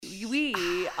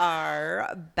We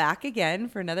are back again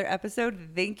for another episode.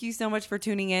 Thank you so much for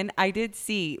tuning in. I did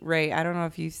see, Ray, I don't know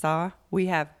if you saw, we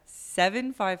have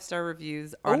 7 5-star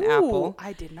reviews on Apple.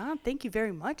 I did not. Thank you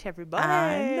very much, everybody.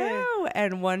 I know.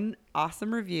 And 1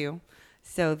 awesome review.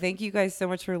 So thank you guys so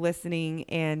much for listening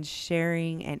and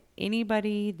sharing. And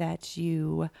anybody that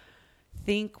you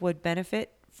think would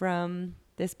benefit from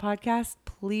this podcast,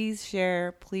 please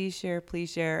share, please share,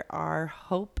 please share. Our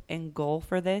hope and goal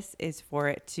for this is for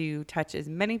it to touch as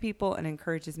many people and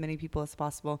encourage as many people as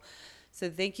possible.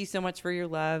 So thank you so much for your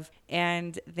love.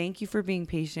 And thank you for being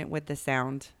patient with the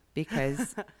sound,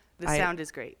 because the sound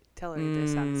is great. Tell her the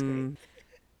sound is great.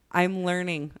 I'm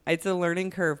learning. It's a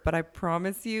learning curve, but I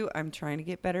promise you, I'm trying to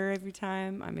get better every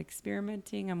time. I'm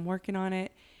experimenting. I'm working on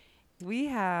it. We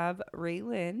have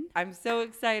Raylyn. I'm so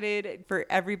excited for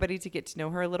everybody to get to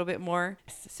know her a little bit more.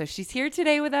 So she's here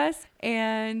today with us,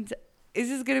 and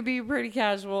this is going to be pretty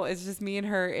casual. It's just me and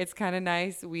her. It's kind of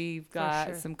nice. We've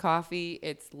got some coffee.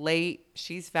 It's late.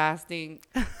 She's fasting.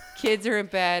 Kids are in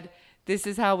bed. This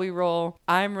is how we roll.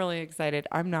 I'm really excited.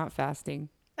 I'm not fasting.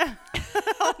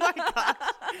 Oh my gosh.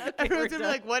 Everyone's going to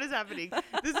be like, what is happening?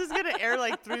 This is going to air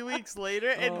like 3 weeks later,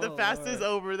 and the fast is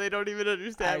over. They don't even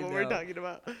understand what we're talking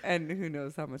about. And who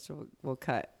knows how much we'll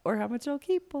cut or how much we'll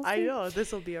keep. We'll see. I know.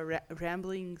 This will be a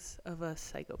ramblings of a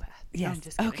psychopath.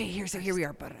 Yes. No, okay, here we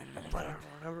are.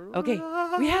 Okay,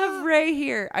 we have Ray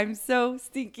here. I'm so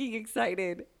stinking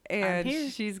excited. And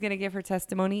she's going to give her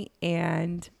testimony.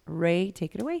 And Ray,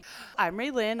 take it away. I'm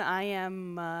Raylyn. I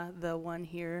am the one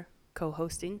here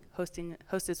co-hosting,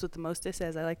 hostess with the mostest,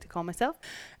 as I like to call myself.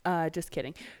 Just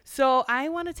kidding. So I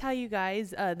want to tell you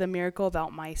guys the miracle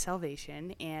about my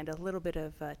salvation and a little bit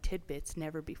of tidbits,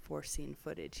 never before seen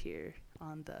footage here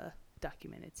on the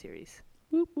documented series.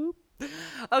 Whoop, whoop.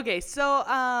 Okay, so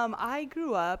I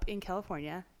grew up in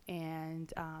California,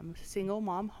 and single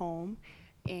mom home.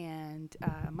 And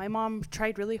my mom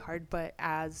tried really hard, but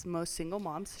as most single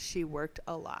moms, she worked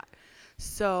a lot.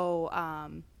 So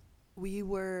we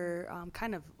were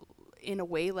kind of, in a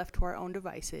way, left to our own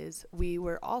devices. We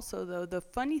were also, though, the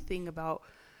funny thing about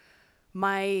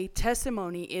my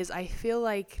testimony is I feel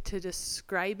like to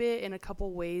describe it in a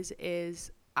couple ways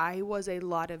is I was a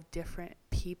lot of different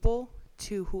people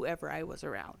to whoever I was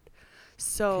around.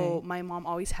 So my mom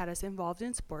always had us involved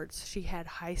in sports. She had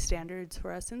high standards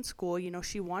for us in school. You know,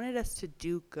 she wanted us to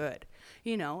do good,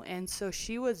 you know, and so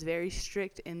she was very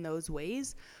strict in those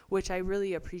ways, which I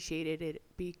really appreciated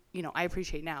I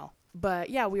appreciate now. But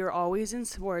yeah, we were always in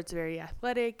sports, very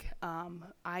athletic.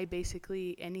 I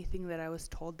basically, anything that I was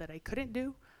told that I couldn't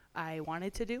do, I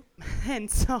wanted to do. And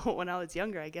so when I was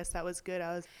younger, I guess that was good.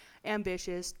 I was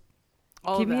ambitious.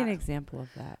 Give me an example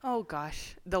of that. Oh,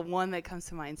 gosh. The one that comes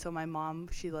to mind. So my mom,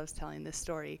 she loves telling this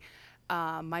story.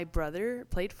 My brother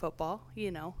played football, you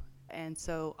know, and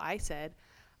so I said,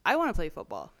 I want to play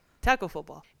football, tackle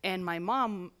football. And my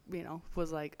mom, you know,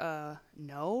 was like,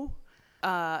 no.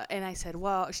 And I said,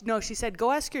 well, no, she said, go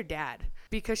ask your dad,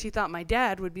 because she thought my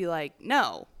dad would be like,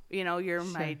 no. You know, you're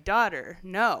my daughter.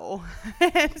 No.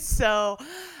 And so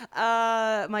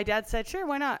my dad said, sure,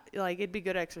 why not? Like, it'd be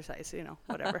good exercise, you know,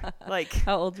 whatever. Like,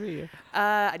 how old were you?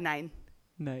 9.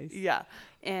 Nice. Yeah.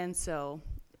 And so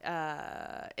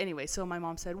anyway, so my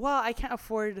mom said, well, I can't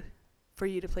afford for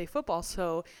you to play football.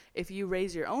 So if you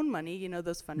raise your own money, you know,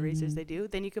 those fundraisers they do,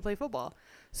 then you could play football.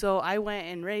 So I went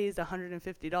and raised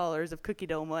 $150 of cookie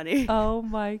dough money. Oh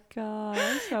my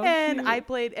gosh. And cute. I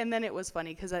played, and then it was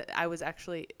funny because I was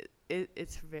actually,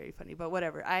 it's very funny, but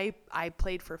whatever. I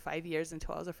played for 5 years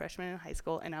until I was a freshman in high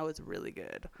school, and I was really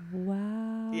good.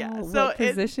 Wow. Yeah. So what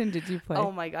position did you play?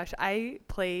 Oh my gosh. I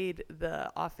played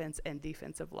the offense and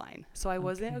defensive line. So I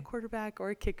wasn't a quarterback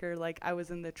or a kicker. Like, I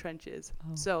was in the trenches.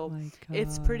 Oh so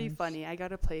it's pretty funny. I got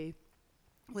to play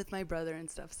with my brother and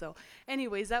stuff. So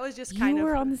anyways, that was just kind of. You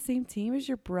were on the same team as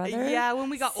your brother? Yeah, when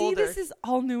we got older. This is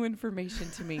all new information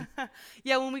to me.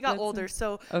 Yeah, when we got older.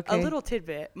 So a little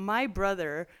tidbit. My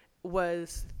brother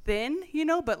was thin, you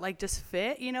know, but like just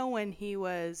fit, you know, when he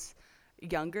was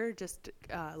younger, just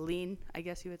lean, I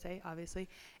guess you would say, obviously.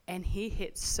 And he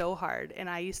hit so hard. And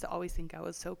I used to always think I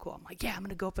was so cool. I'm like, yeah, I'm going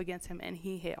to go up against him. And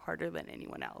he hit harder than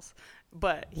anyone else.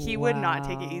 But he would not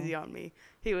take it easy on me.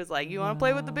 He was like, you want to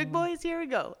play with the big boys? Here we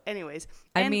go. Anyways.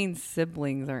 I mean,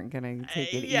 siblings aren't going to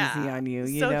take it easy on you,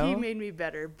 you know? So he made me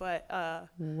better. But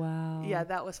wow. Yeah,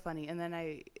 that was funny. And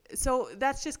then so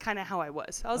that's just kind of how I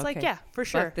was. I was like, yeah, for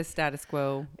sure. Fuck the status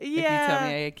quo. Yeah. If you tell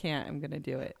me I can't, I'm going to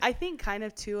do it. I think kind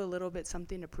of too, a little bit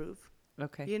something to prove.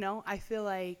 Okay. You know, I feel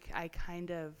like I kind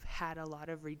of had a lot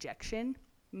of rejection,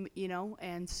 you know,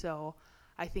 and so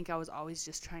I think I was always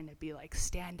just trying to be like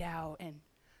stand out and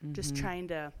just trying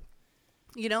to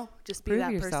you know, just be Prove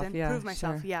that yourself, person. yeah, Prove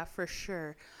myself. sure. Yeah, for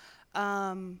sure.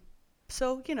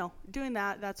 So, you know, doing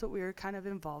that, that's what we were kind of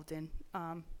involved in.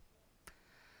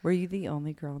 Were you the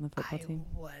only girl on the football I team?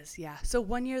 was, yeah. So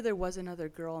one year there was another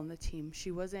girl on the team.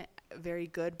 She wasn't very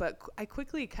good, but I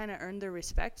quickly kind of earned their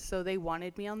respect. So they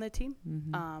wanted me on the team,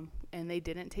 and they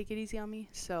didn't take it easy on me.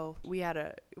 So we had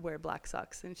to wear black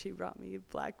socks, and she brought me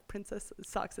black princess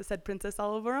socks that said princess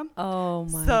all over them. Oh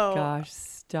my So- gosh,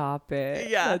 stop it.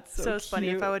 Yeah, That's so it's funny.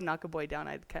 If cute. I would knock a boy down,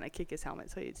 I'd kind of kick his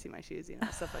helmet so he'd see my shoes, you know,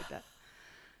 stuff like that.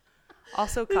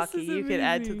 Also This cocky, is you could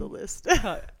add to the amazing. list.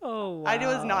 Oh, wow. I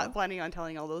was not planning on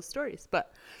telling all those stories,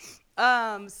 but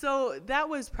so that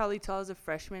was probably till I was a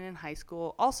freshman in high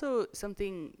school. Also,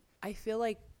 something I feel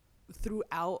like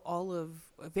throughout all of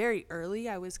very early,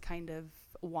 I was kind of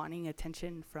wanting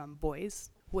attention from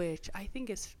boys, which I think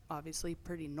is obviously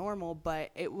pretty normal,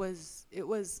 but it was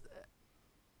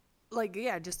like,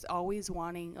 yeah, just always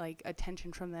wanting like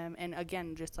attention from them. And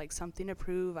again, just like something to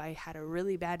prove. I had a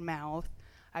really bad mouth.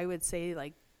 I would say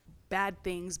like bad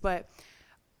things, but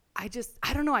I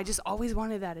don't know. I just always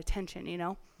wanted that attention, you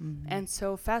know? And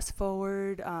so fast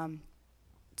forward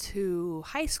to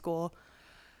high school,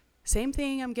 same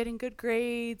thing. I'm getting good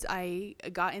grades. I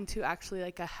got into actually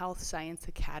like a health science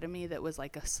academy that was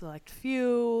like a select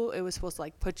few. It was supposed to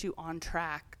like put you on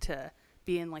track to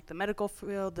be in like the medical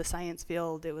field, the science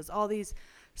field. It was all these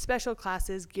special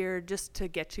classes geared just to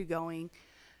get you going.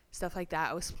 Stuff like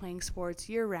that. I was playing sports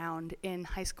year round. In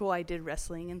high school, I did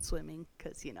wrestling and swimming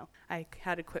because, you know, I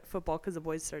had to quit football because the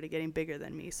boys started getting bigger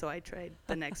than me. So I tried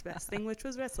the next best thing, which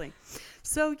was wrestling.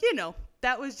 So, you know,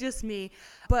 that was just me.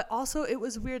 But also it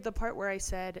was weird, the part where I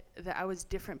said that I was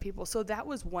different people. So that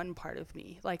was one part of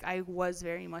me. Like I was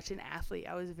very much an athlete.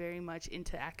 I was very much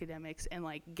into academics and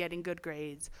like getting good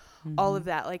grades, all of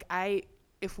that. Like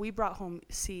if we brought home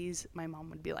C's, my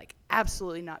mom would be like,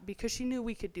 absolutely not, because she knew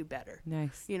we could do better.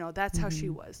 Nice. You know, that's how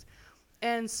she was.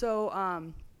 And so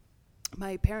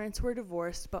my parents were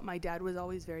divorced, but my dad was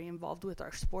always very involved with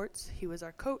our sports. He was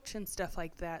our coach and stuff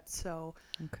like that. So,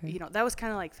 you know, that was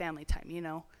kind of like family time, you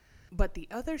know. But the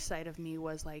other side of me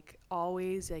was like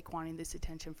always like wanting this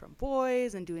attention from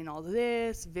boys and doing all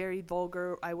this, very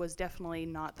vulgar. I was definitely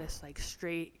not this like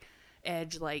straight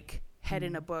edge, like head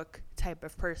in a book type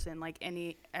of person. Like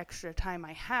any extra time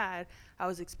I had, I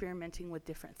was experimenting with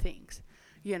different things,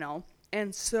 you know.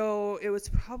 And so it was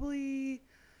probably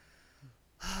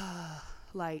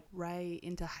like right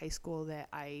into high school that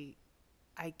I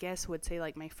guess would say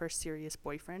like my first serious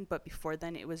boyfriend. But before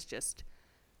then it was just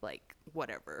like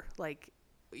whatever, like,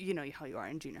 you know how you are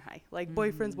in junior high, like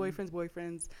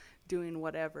boyfriends doing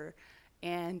whatever.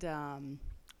 And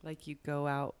like you go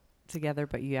out together,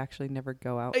 but you actually never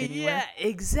go out anywhere. Yeah,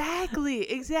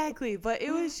 exactly. But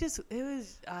it was just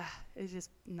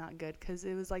not good because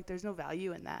it was like there's no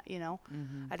value in that, you know.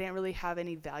 I didn't really have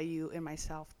any value in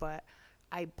myself, but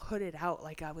I put it out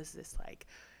like I was this like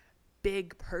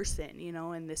big person, you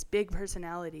know, and this big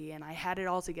personality, and I had it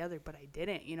all together, but I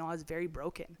didn't, you know. I was very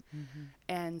broken.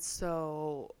 And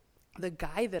so the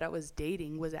guy that I was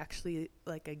dating was actually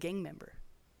like a gang member.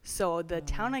 So the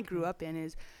town I grew up in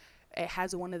it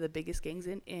has one of the biggest gangs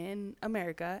in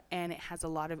America, and it has a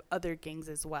lot of other gangs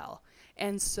as well.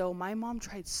 And so my mom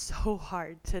tried so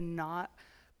hard to not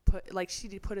she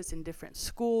did put us in different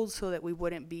schools so that we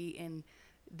wouldn't be in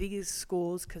these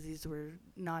schools because these were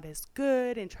not as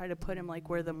good, and try to put him like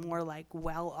where the more like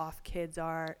well-off kids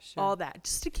are, all that,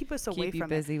 just to keep us away keep you from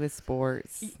busy with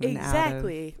sports.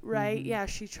 Exactly, right? Yeah,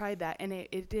 she tried that, and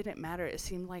it didn't matter. It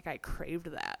seemed like I craved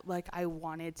that. Like I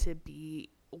wanted to be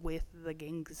with the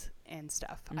gangs and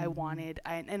stuff. I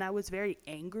was very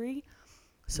angry.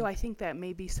 So I think that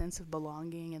maybe sense of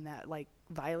belonging and that like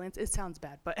violence, it sounds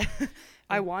bad, but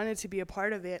I wanted to be a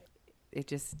part of it. It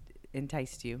just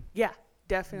enticed you. Yeah,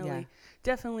 definitely.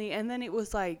 And then it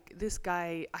was like this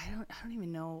guy, I don't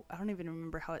even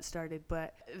remember how it started,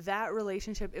 but that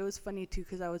relationship, it was funny too,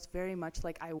 because I was very much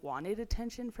like I wanted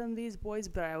attention from these boys,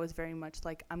 but I was very much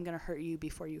like, I'm gonna hurt you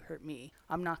before you hurt me.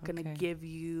 I'm not gonna give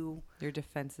you, your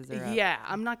defenses are up. Yeah,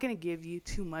 I'm not gonna give you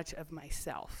too much of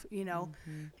myself, you know.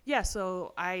 Yeah,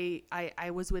 so I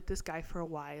was with this guy for a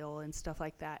while and stuff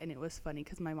like that, and it was funny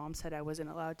because my mom said I wasn't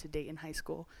allowed to date in high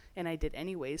school, and I did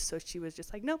anyways. So she was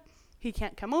just like, nope, he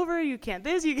can't come over, you can't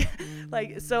this, you can't.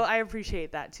 Like, so I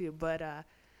appreciate that too. But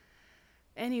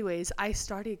anyways, I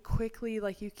started quickly,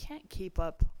 like, you can't keep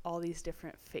up all these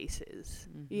different faces,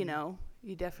 you know,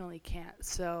 you definitely can't.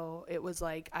 So it was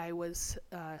like I was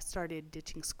started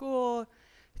ditching school,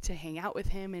 to hang out with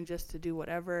him and just to do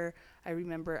whatever. I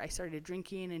remember I started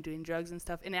drinking and doing drugs and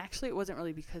stuff. And actually, it wasn't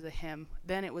really because of him.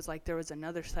 Then it was like there was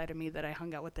another side of me that I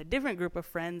hung out with a different group of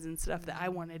friends and stuff that I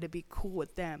wanted to be cool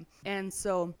with them. And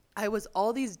so I was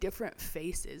all these different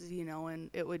faces, you know, and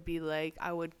it would be like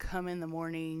I would come in the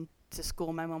morning to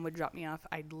school. My mom would drop me off.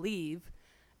 I'd leave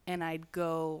and I'd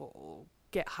go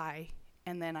get high.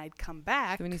 And then I'd come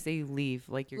back. So when you say you leave,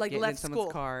 like you're like getting in someone's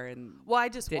school. car and Well, I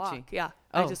just ditching. walk. Yeah,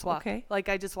 Oh, I just walk. okay. Like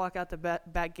I just walk out the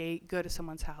back gate, go to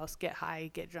someone's house, get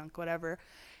high, get drunk, whatever.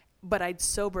 But I'd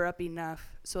sober up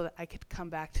enough so that I could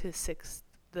come back to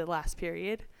the last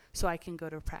period, so I can go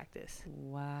to practice.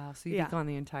 Wow. So you'd be gone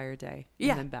the entire day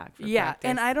Yeah. and then back for Yeah, practice.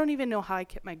 and I don't even know how I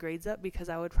kept my grades up because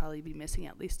I would probably be missing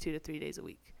at least 2 to 3 days a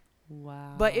week.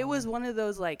 Wow. But it was one of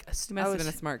those like You must have been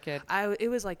a smart kid. It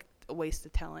was like a waste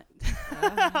of talent.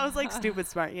 I was like stupid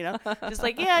smart, you know, just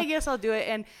like, yeah, I guess I'll do it.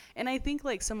 And I think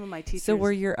like some of my teachers. So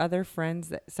were your other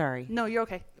friends No, you're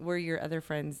okay. were your other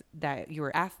friends that you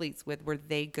were athletes with, were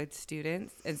they good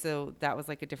students? And so that was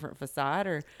like a different facade,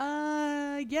 or?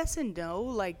 Yes and no.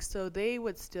 Like, so they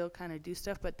would still kind of do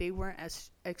stuff, but they weren't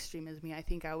as extreme as me. I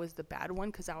think I was the bad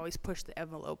one because I always pushed the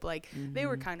envelope. Like, they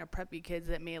were kind of preppy kids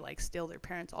that may like steal their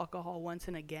parents' alcohol once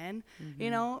and again,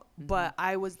 you know. But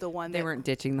I was the one that They weren't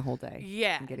ditching the whole day.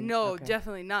 Yeah, and no, okay.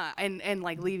 definitely not. And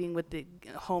like leaving with the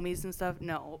homies and stuff.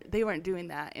 No, they weren't doing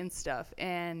that and stuff.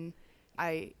 And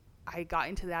I got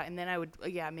into that, and then I would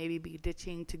maybe be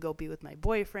ditching to go be with my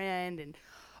boyfriend and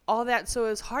all that. So it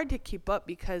was hard to keep up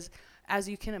because, as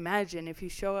you can imagine, if you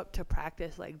show up to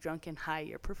practice like drunk and high,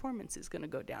 your performance is going to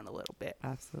go down a little bit.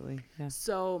 Absolutely. Yeah.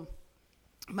 So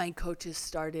my coaches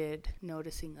started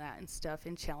noticing that and stuff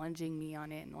and challenging me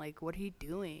on it and like, what are you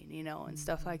doing, you know, and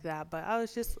stuff like that. But I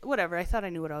was just whatever. I thought I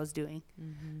knew what I was doing,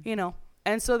 you know.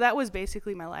 And so that was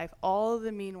basically my life. All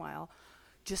the meanwhile,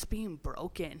 just being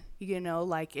broken, you know,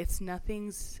 like it's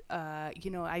nothing's,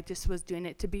 you know, I just was doing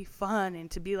it to be fun and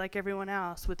to be like everyone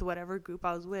else with whatever group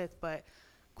I was with. But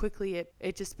quickly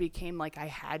it just became like I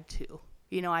had to,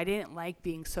 you know. I didn't like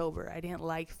being sober. I didn't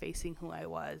like facing who I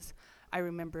was. I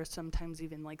remember sometimes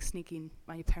even like sneaking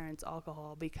my parents'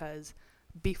 alcohol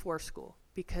before school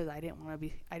because I didn't want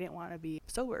to be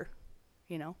sober,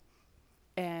 you know.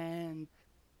 And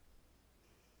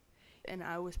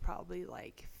I was probably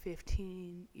like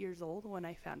 15 years old when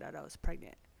I found out I was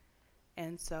pregnant.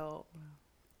 And so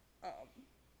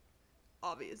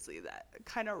obviously that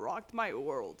kind of rocked my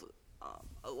world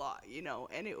a lot, you know.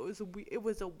 And it was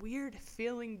a weird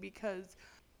feeling because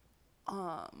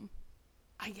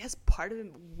I guess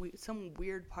some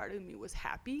weird part of me was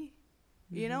happy,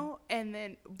 you know, and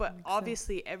then, but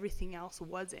obviously everything else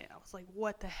wasn't. I was like,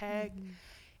 what the heck?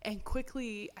 And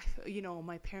quickly, you know,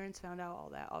 my parents found out all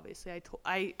that. Obviously,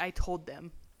 I told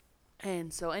them.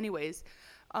 And so anyways,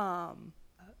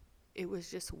 it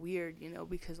was just weird, you know,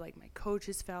 because like my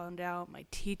coaches found out, my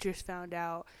teachers found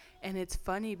out. And it's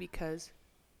funny because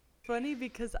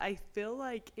I feel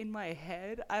like in my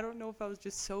head, I don't know if I was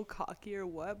just so cocky or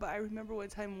what, but I remember one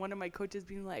time one of my coaches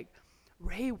being like,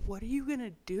 Ray, what are you going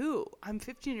to do? I'm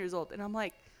 15 years old. And I'm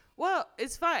like, well,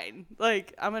 it's fine.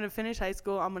 Like, I'm going to finish high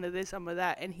school. I'm going to this, I'm going to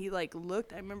that. And he like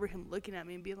looked, I remember him looking at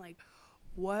me and being like,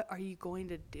 what are you going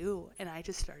to do? And I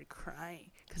just started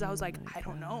crying because I was like, I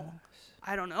don't know.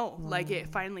 Wow. Like, it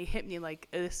finally hit me like,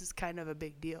 this is kind of a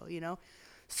big deal, you know?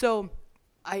 So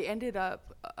I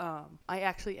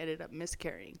actually ended up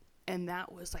miscarrying. And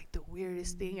that was like the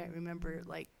weirdest thing. I remember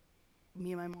like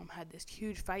me and my mom had this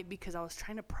huge fight because I was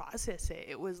trying to process it.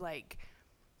 It was like,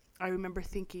 I remember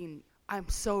thinking, I'm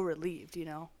so relieved, you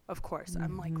know, of course,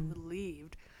 I'm like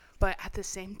relieved. But at the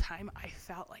same time, I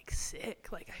felt like sick.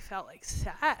 Like I felt like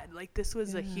sad. Like this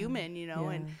was a human, you know,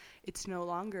 and it's no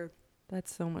longer.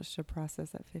 That's so much to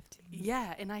process at 15.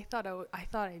 Yeah, and I thought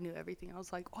I knew everything. I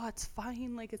was like, oh, it's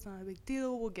fine. Like, it's not a big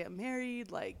deal. We'll get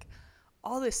married. Like,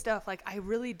 all this stuff. Like, I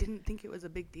really didn't think it was a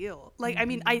big deal. Like, I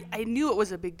mean, I knew it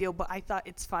was a big deal, but I thought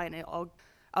it's fine.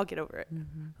 I'll get over it.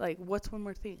 Like, what's one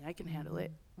more thing? I can handle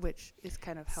it, which is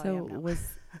kind of how I am now.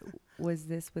 Was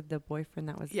this with the boyfriend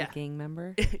that was the gang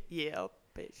member? Yep,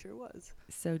 it sure was.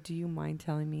 So do you mind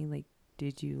telling me, like,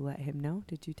 did you let him know?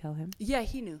 Did you tell him? Yeah,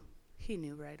 he knew. He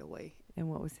knew right away. And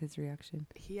what was his reaction?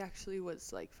 He actually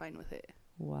was like fine with it.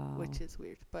 Wow. Which is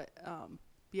weird, but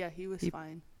yeah, he was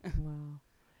fine. Wow.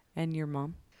 And your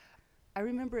mom? I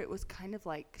remember it was kind of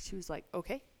like she was like,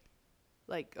 okay,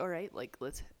 like all right, like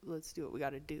let's do what we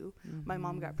got to do. My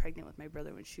mom got pregnant with my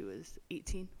brother when she was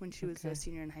 18, when she was a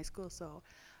senior in high school. So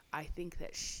I think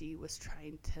that she was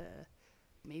trying to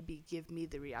maybe give me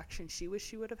the reaction she wished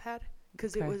she would have had.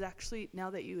 Because it was actually, now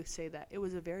that you say that, it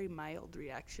was a very mild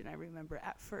reaction. I remember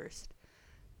at first,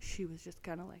 she was just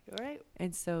kind of like, all right.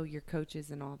 And so your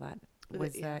coaches and all that,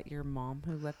 was that your mom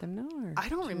who let them know? Or I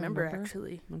don't remember,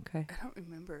 actually. Okay. I don't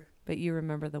remember. But you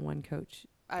remember the one coach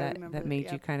that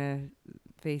made you kind of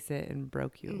face it and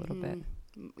broke you a little bit.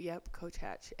 Yep, Coach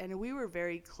Hatch. And we were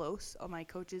very close. All my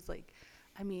coaches, like,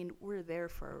 I mean, we're there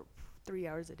for 3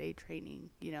 hours a day training,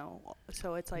 you know.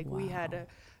 So it's like we had a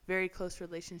very close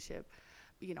relationship.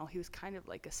 You know, he was kind of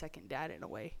like a second dad in a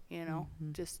way, you know,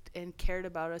 just and cared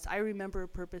about us. I remember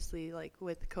purposely, like,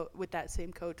 with that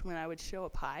same coach, when I would show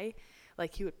up high,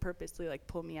 like, he would purposely, like,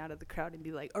 pull me out of the crowd and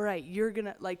be like, all right, you're going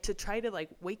to, like, to try to, like,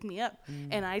 wake me up.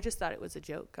 And I just thought it was a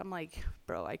joke. I'm like,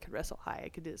 bro, I could wrestle high. I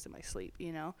could do this in my sleep,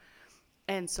 you know.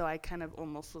 And so I kind of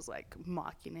almost was, like,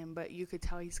 mocking him. But you could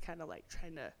tell he's kind of, like,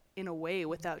 trying to, in a way,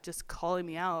 without just calling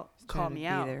me out, call me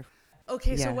out. There.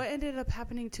 Okay, so what ended up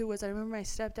happening, too, was I remember my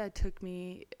stepdad took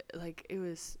me, like, it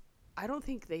was, I don't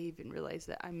think they even realized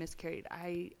that I miscarried.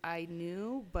 I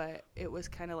knew, but it was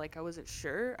kind of like I wasn't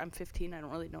sure. I'm 15. I don't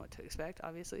really know what to expect,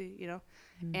 obviously, you know.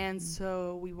 And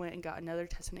so we went and got another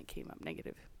test, and it came up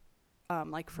negative,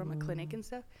 like from a clinic and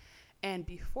stuff. And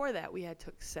before that, we had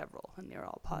took several, and they were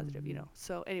all positive, you know.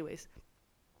 So anyways,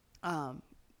 I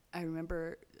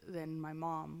remember then my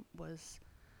mom was,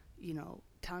 you know,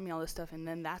 telling me all this stuff, and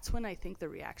then that's when I think the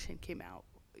reaction came out,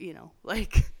 you know,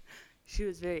 like she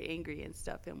was very angry and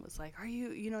stuff and was like, are you,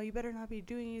 you know, you better not be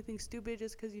doing anything stupid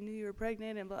just because you knew you were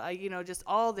pregnant and blah, you know, just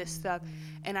all this stuff.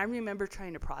 And I remember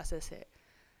trying to process it,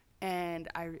 and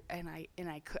I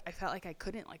felt like I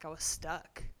couldn't, like I was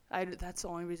stuck. That's the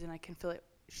only reason I can feel it.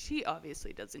 She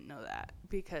obviously doesn't know that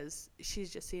because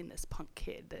she's just seeing this punk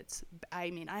kid that's,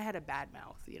 I mean, I had a bad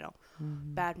mouth, you know,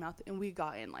 bad mouth. And we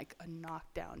got in like a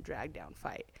knockdown, drag down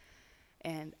fight.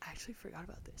 And I actually forgot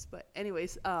about this. But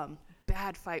anyways,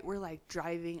 bad fight. We're like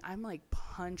driving. I'm like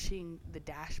punching the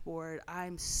dashboard.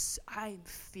 I'm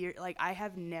like, I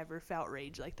have never felt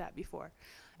rage like that before.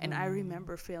 And I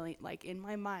remember feeling like in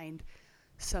my mind,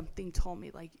 something told me,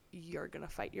 like, you're gonna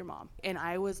fight your mom. And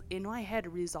I was in my head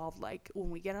resolved, like, when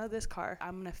we get out of this car,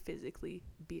 I'm gonna physically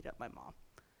beat up my mom.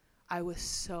 I was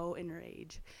so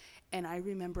enraged. And I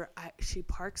remember she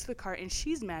parks the car, and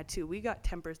she's mad too. We got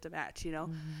tempers to match, you know.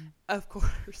 Of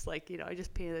course, like, you know, I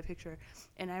just painted the picture.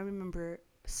 And I remember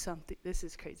something, this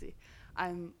is crazy.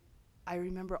 I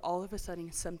remember all of a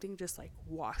sudden something just like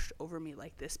washed over me,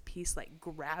 like this piece like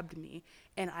grabbed me,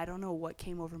 and I don't know what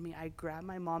came over me. I grabbed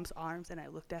my mom's arms and I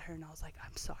looked at her and I was like,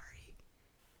 I'm sorry.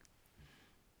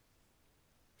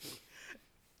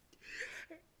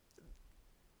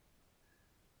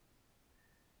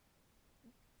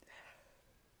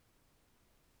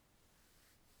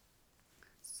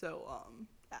 So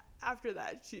after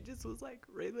that, she just was like,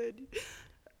 Raylan,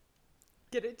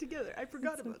 get it together. I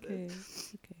forgot about it.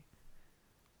 It's okay.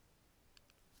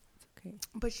 Okay.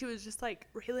 But she was just like,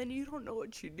 Raylan, you don't know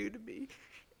what you do to me.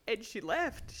 And she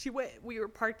left. She went. We were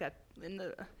parked at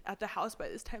the house by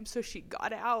this time, so she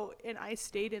got out, and I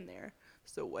stayed in there.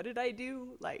 So what did I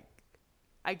do? Like,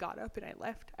 I got up and I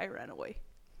left. I ran away.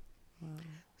 Wow.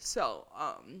 So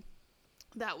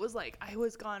that was like, I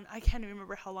was gone. I can't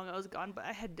remember how long I was gone, but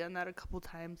I had done that a couple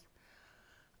times.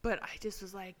 But I just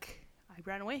was like, I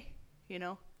ran away, you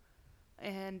know.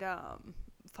 And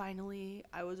finally,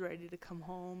 I was ready to come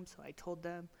home, so I told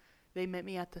them. They met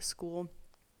me at the school,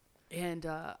 and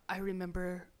I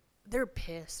remember they're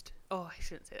pissed. Oh, I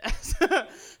shouldn't say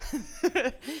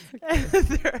that.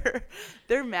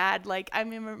 They're mad. Like, I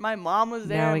remember my mom was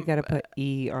there. Now we got to put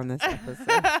E on this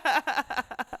episode.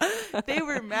 They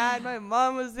were mad. My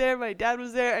mom was there. My dad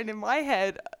was there. And in my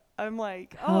head, I'm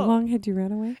like, oh. How long had you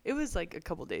run away? It was like a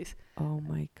couple days. Oh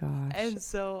my gosh. And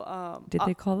so did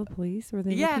they call the police? Were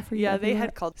they looking for you? Yeah, they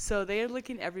had called. So they are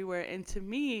looking everywhere, and to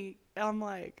me, I'm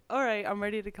like, all right, I'm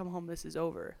ready to come home. This is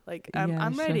over. Like,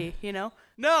 I'm ready, you know?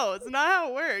 No, it's not how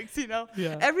it works, you know?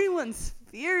 Yeah. Everyone's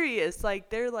furious. Like,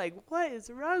 they're like, what is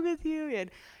wrong with you?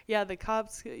 And yeah, the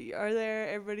cops are there.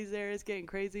 Everybody's there. It's getting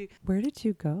crazy. Where did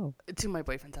you go? To my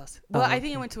boyfriend's house. Well, I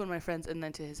think I went to one of my friends and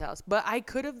then to his house. But I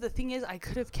could have, the thing is, I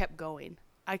could have kept going.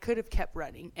 I could have kept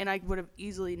running, and I would have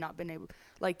easily not been able,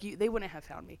 like, they wouldn't have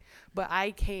found me. But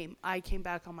I came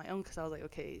back on my own because I was like,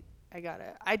 okay,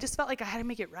 I just felt like I had to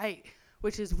make it right,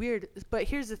 which is weird. But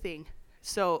here's the thing.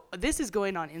 So this is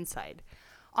going on inside.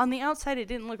 On the outside, it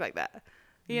didn't look like that.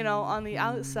 You know, on the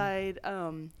outside,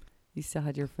 you still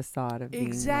had your facade of being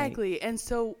exactly. Like, and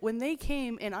so when they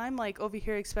came, and I'm like over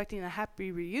here expecting a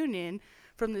happy reunion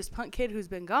from this punk kid who's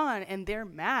been gone, and they're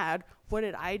mad. What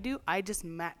did I do? I just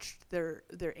matched their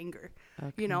anger.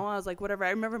 Okay. You know, I was like, whatever.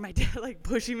 I remember my dad like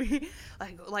pushing me,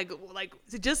 like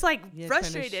just like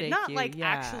frustrated, not like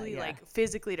actually like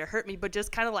physically to hurt me, but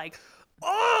just kind of like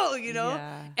oh, you know?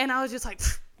 Yeah. And I was just like,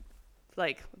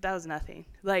 that was nothing.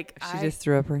 Like, She just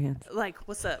threw up her hands. like,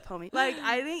 what's up, homie? Like,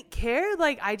 I didn't care.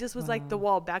 Like, I just was like, the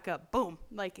wall back up, boom,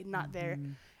 like, not there.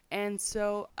 And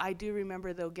so I do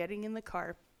remember, though, getting in the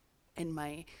car, and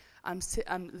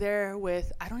I'm there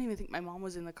with, I don't even think my mom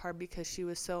was in the car because she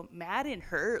was so mad and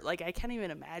hurt. Like, I can't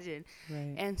even imagine.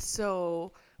 Right. And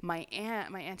so my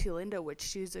Auntie Linda, which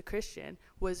she's a Christian,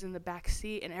 was in the back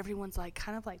seat, and everyone's like,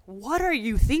 kind of like, what are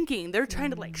you thinking? They're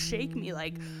trying to like shake me.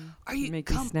 Like, are you, Make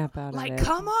you snap out like, of it.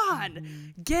 come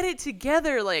on, get it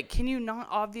together. Like, can you not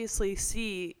obviously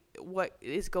see what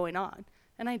is going on?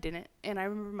 And I didn't. And I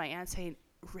remember my aunt saying,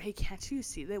 Ray, can't you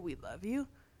see that we love you?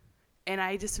 And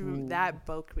I just remember that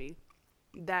broke me.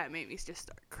 That made me just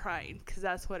start crying because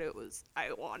that's what it was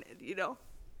I wanted, you know?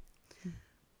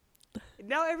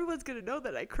 Now everyone's going to know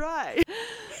that I cry.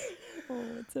 Oh,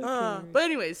 it's okay. But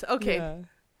anyways, okay. Yeah.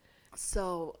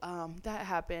 So that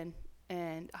happened.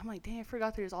 And I'm like, dang, I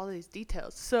forgot there's all these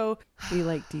details. So We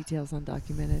like details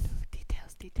undocumented.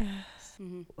 details.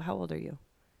 Mm-hmm. How old are you?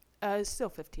 Still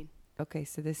 15. Okay,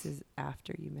 so this is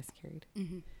after you miscarried.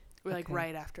 Mm-hmm. We're like Okay.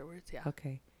 right afterwards, yeah.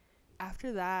 Okay.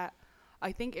 After that,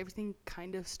 I think everything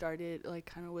kind of started, like,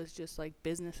 kind of was just like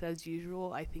business as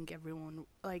usual. I think everyone,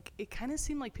 like, it kind of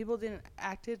seemed like people didn't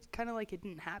acted kind of like it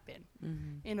didn't happen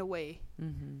in a way.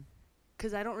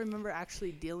 Because I don't remember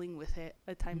actually dealing with it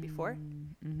a time before.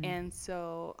 And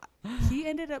so he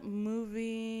ended up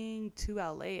moving to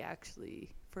LA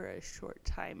actually for a short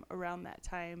time around that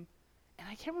time. And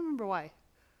I can't remember why.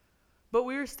 But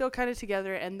we were still kind of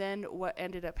together, and then what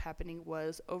ended up happening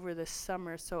was over the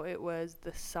summer, so it was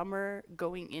the summer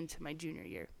going into my junior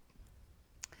year.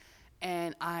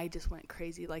 And I just went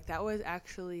crazy. Like, that was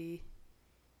actually...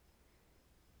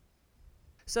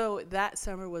 So that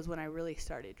summer was when I really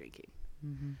started drinking.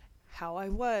 How I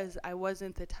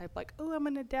wasn't the type like, oh, I'm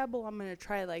going to dabble, I'm going to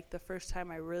try. Like, the first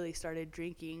time I really started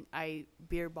drinking, I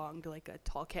beer bonged like a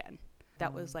tall can.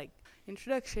 That was like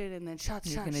introduction, and then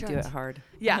shots. You're going to do it hard.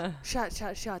 Yeah, shots.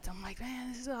 I'm like,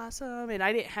 man, this is awesome. And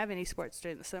I didn't have any sports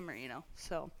during the summer, you know.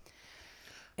 So.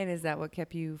 And is that what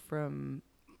kept you from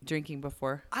drinking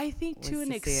before? I think to Was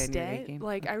an to stay on your A extent, game?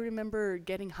 like, I remember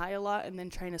getting high a lot and then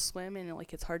trying to swim, and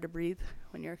like it's hard to breathe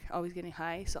when you're always getting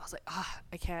high. So I was like,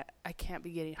 I can't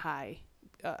be getting high,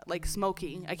 like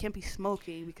smoking. I can't be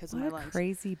smoking because of my What a lungs.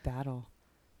 crazy battle.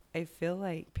 I feel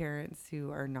like parents who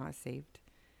are not saved,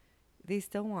 they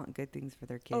still want good things for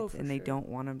their kids, for and they sure. don't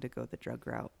want them to go the drug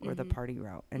route or the party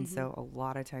route. And so a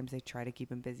lot of times they try to keep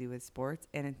them busy with sports,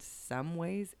 and in some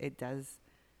ways it does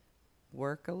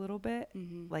work a little bit.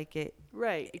 Like it,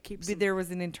 Right. It keeps but there was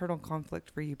an internal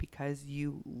conflict for you because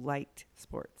you liked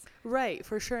sports. right,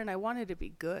 for sure. And I wanted to be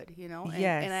good, you know. And,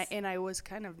 Yes. And I was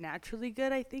kind of naturally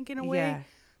good, I think, in a way. Yeah.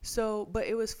 So, but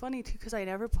it was funny too because I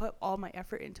never put all my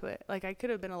effort into it. Like, I could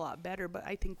have been a lot better, but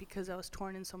I think because I was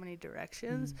torn in so many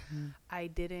directions, I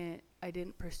didn't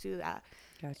pursue that.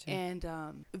 Gotcha. And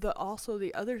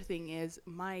the other thing is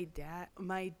my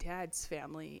dad's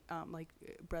family, like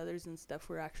brothers and stuff,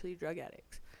 were actually drug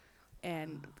addicts,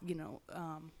 and you know,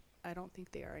 I don't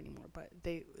think they are anymore, but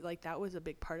they, like, that was a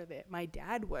big part of it. My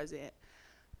dad wasn't,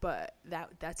 but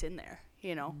that's in there,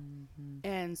 you know.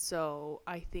 And so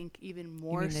I think even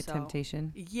more you mean the so,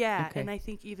 temptation? yeah. Okay. And I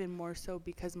think even more so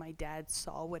because my dad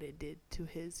saw what it did to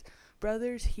his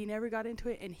brothers. He never got into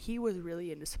it, and he was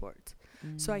really into sports.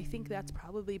 So I think that's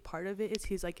probably part of it. Is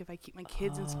he's like, if I keep my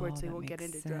kids in sports, they that won't get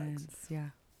makes into drugs. sense. Yeah.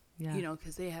 Yeah. You know,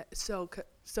 because they had so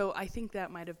I think that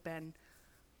might have been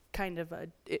kind of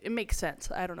it makes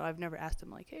sense. I don't know. I've never asked him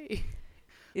like, hey.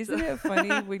 Isn't it funny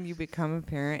when you become a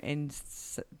parent and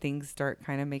things start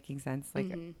kind of making sense?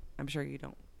 Like, I'm sure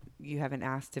you haven't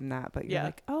asked him that, but you're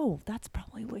like, oh, that's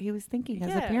probably what he was thinking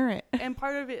as a parent. And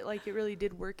part of it, like, it really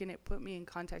did work, and it put me in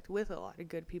contact with a lot of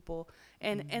good people.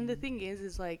 And the thing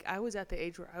is like, I was at the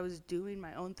age where I was doing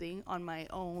my own thing on my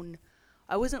own.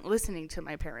 I wasn't listening to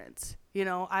my parents. You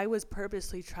know, I was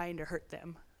purposely trying to hurt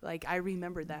them. Like, I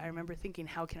remember that. I remember thinking,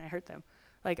 how can I hurt them?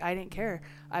 Like, I didn't care.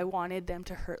 I wanted them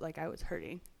to hurt like I was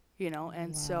hurting, you know?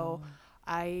 And so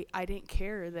I didn't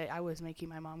care that I was making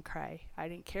my mom cry. I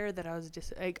didn't care that I was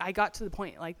just, I got to the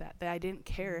point like that I didn't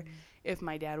care if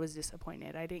my dad was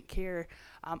disappointed. I didn't care.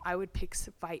 I would pick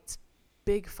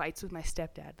big fights with my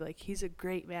stepdad. Like, he's a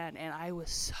great man, and I was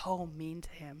so mean to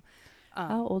him.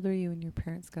 How old are you when your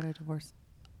parents got a divorce?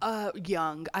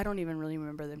 Young. I don't even really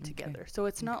remember them together. So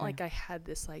it's not like I had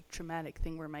this like traumatic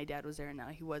thing where my dad was there and now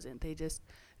he wasn't.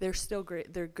 They're still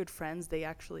great. They're good friends. They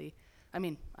actually, I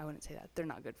mean, I wouldn't say that. They're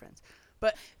not good friends,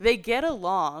 but they get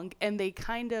along, and they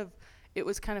kind of, it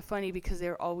was kind of funny because they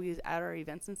were always at our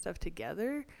events and stuff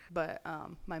together. But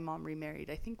my mom remarried,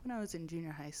 I think, when I was in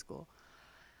junior high school.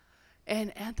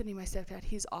 And Anthony, my stepdad,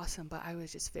 he's awesome, but I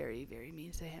was just very, very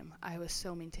mean to him. I was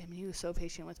so mean to him, and he was so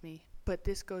patient with me. But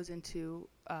this goes into,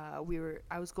 I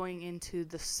was going into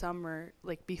the summer,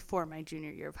 like before my junior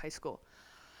year of high school.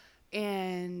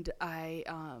 And I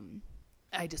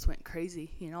just went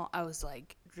crazy, you know. I was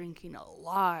like drinking a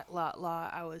lot.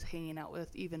 I was hanging out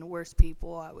with even worse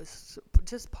people. I was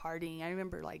just partying. I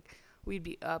remember like we'd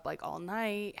be up like all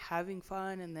night having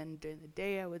fun, and then during the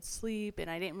day I would sleep,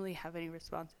 and I didn't really have any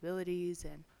responsibilities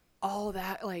and all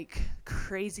that like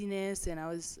craziness. And I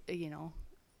was, you know,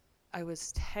 I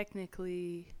was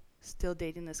technically still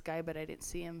dating this guy, but I didn't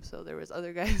see him, so there was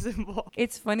other guys involved.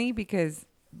 It's funny because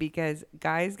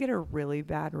guys get a really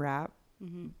bad rap,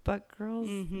 but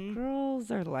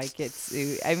girls are like it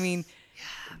too. I mean,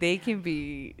 they can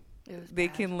be, they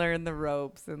can learn the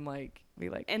ropes and like be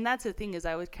like. And that's the thing, is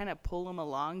I would kind of pull them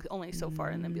along only so far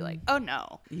and then be like, oh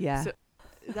no. Yeah. So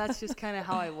that's just kind of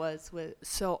how I was with.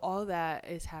 So all that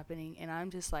is happening, and I'm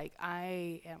just like,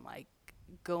 I am like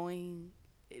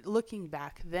looking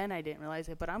back, then I didn't realize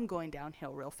it, but I'm going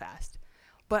downhill real fast.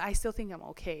 But I still think I'm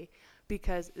okay,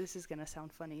 because this is going to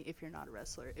sound funny if you're not a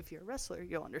wrestler. If you're a wrestler,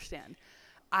 you'll understand.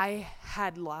 I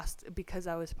had lost, because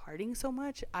I was partying so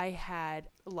much, I had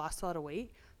lost a lot of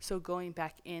weight. So going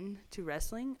back into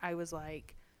wrestling, I was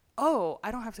like, oh,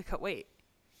 I don't have to cut weight.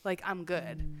 Like, I'm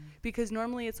good. Because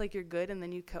normally it's like you're good and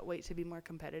then you cut weight to be more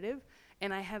competitive.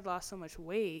 And I had lost so much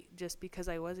weight just because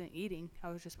I wasn't eating.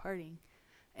 I was just partying.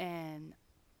 And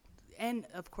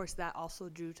of course that also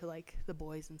drew to like the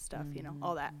boys and stuff, you know,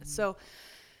 all that. So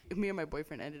me and my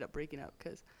boyfriend ended up breaking up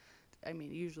because, I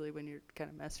mean, usually when you're kind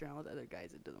of messing around with other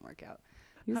guys, it doesn't work out.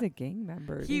 He was a gang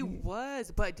member. He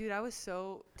was, but dude, I was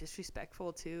so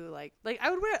disrespectful too. Like I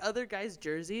would wear other guys'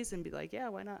 jerseys and be like, yeah,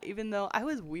 why not? Even though I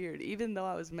was weird, even though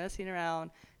I was messing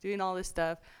around, doing all this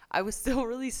stuff, I was still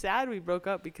really sad we broke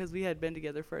up because we had been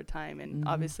together for a time, and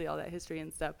obviously all that history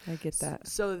and stuff. I get that.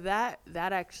 So that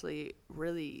actually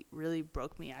really, really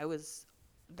broke me.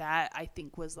 I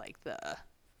think was like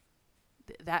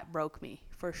that broke me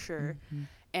for sure.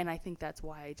 And I think that's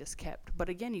why I just kept. But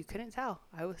again, you couldn't tell.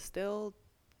 I was still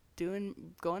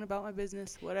going about my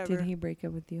business, whatever. Did he break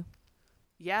up with you?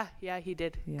 Yeah, he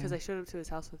did. Because Yeah. I showed up to his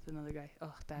house with another guy.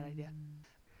 Oh, bad idea.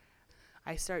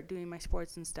 I start doing my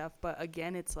sports and stuff. But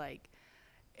again, it's like,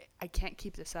 I can't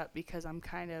keep this up because I'm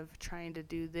kind of trying to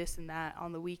do this and that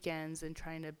on the weekends and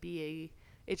trying to be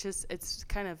I'm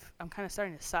kind of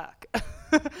starting to suck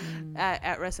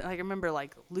at wrestling. Like, I remember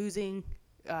like losing.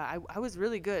 I was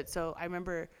really good. So I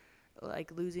remember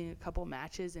like losing a couple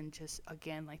matches and just,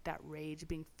 again, like that rage,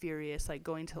 being furious, like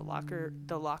going to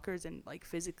the lockers and like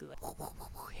physically like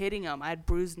hitting them. I had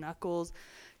bruised knuckles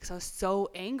because I was so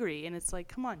angry. And it's like,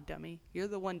 come on, dummy, you're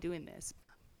the one doing this.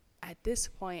 At this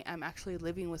point, I'm actually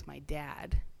living with my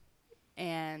dad.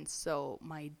 And so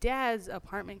my dad's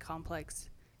apartment complex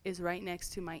is right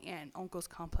next to my aunt and uncle's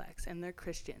complex, and they're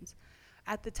Christians.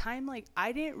 At the time, like,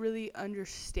 I didn't really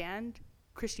understand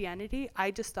Christianity. I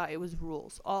just thought it was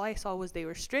rules. All I saw was they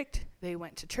were strict. They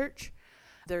went to church.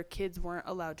 Their kids weren't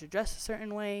allowed to dress a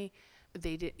certain way.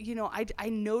 They did, you know, I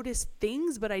noticed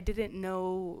things, but I didn't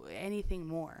know anything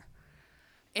more.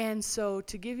 And so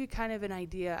to give you kind of an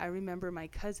idea, I remember my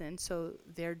cousin, so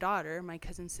their daughter, my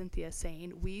cousin Cynthia,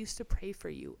 saying, we used to pray for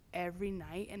you every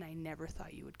night, and I never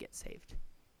thought you would get saved.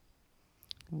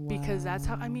 Wow. Because that's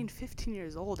how, 15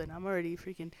 years old, and I'm already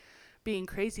freaking being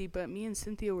crazy. But me and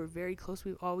Cynthia were very close.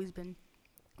 We've always been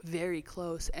very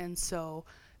close. And so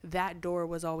that door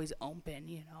was always open,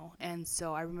 you know. And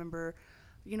so I remember,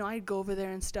 you know, I'd go over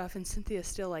there and stuff, and Cynthia's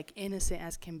still like innocent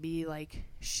as can be. Like,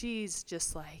 she's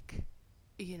just like,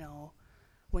 you know,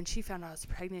 when she found out I was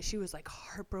pregnant, she was like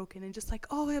heartbroken and just like,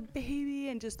 oh, a baby,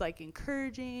 and just like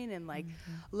encouraging and like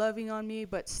loving on me.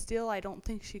 But still, I don't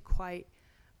think she quite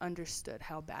understood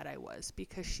how bad I was,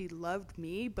 because she loved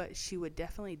me, but she would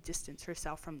definitely distance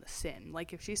herself from the sin.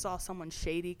 Like, if she saw someone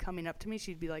shady coming up to me,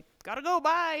 she'd be like, gotta go,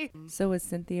 bye. So was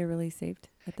Cynthia really saved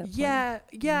at that point?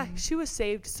 Yeah, she was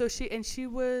saved. So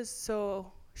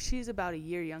she's about a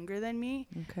year younger than me.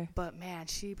 Okay. But man,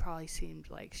 she probably seemed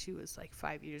like she was like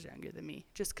 5 years younger than me,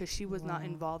 just because she was not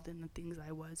involved in the things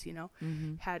I was, you know.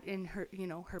 Had in her, you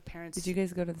know, her parents. Did you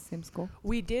guys go to the same school?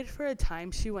 We did for a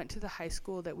time. She went to the high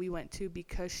school that we went to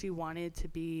because she wanted to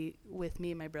be with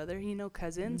me and my brother, you know,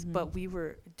 cousins. But we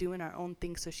were doing our own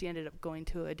thing, so she ended up going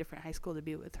to a different high school to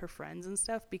be with her friends and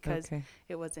stuff, because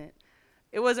it wasn't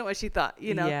what she thought,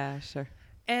 you know. Yeah, sure.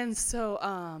 And so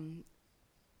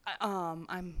I'm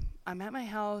at my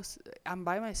house. I'm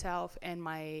by myself, and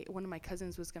one of my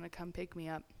cousins was gonna come pick me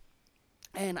up,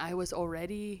 and I was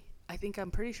already.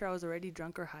 I'm pretty sure I was already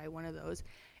drunk or high, one of those,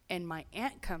 and my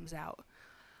aunt comes out,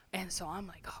 and so I'm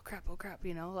like, oh crap,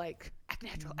 like act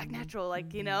natural,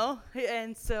 like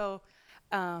and so,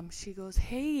 she goes,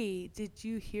 hey, did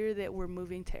you hear that we're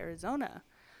moving to Arizona?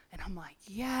 And I'm like,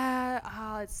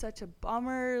 yeah, it's such a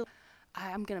bummer.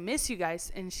 I'm gonna miss you guys.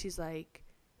 And she's like,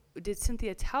 did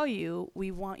Cynthia tell you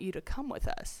we want you to come with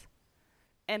us?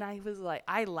 And I was like,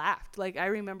 I laughed. Like, I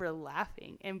remember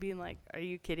laughing and being like, are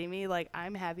you kidding me? Like,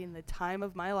 I'm having the time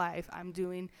of my life. I'm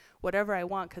doing whatever I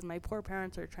want because my poor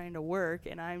parents are trying to work.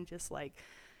 And I'm just like,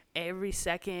 every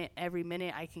second, every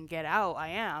minute I can get out, I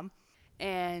am.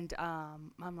 And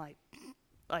I'm like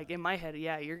in my head,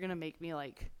 yeah, you're going to make me,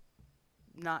 like,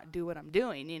 not do what I'm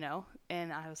doing,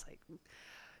 And I was like,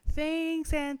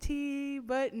 thanks, Auntie,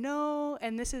 but no.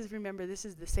 And this is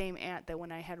the same aunt that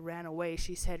when I had ran away,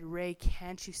 she said, Ray,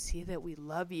 can't you see that we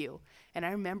love you? And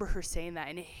I remember her saying that,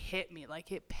 and it hit me,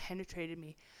 like it penetrated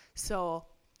me. So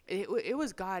it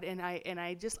was God, and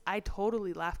I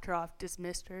totally laughed her off,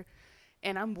 dismissed her,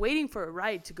 and I'm waiting for a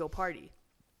ride to go party.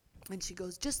 And she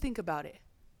goes, just think about it.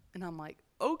 And I'm like,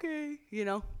 okay,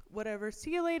 whatever,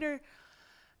 see you later.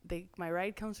 My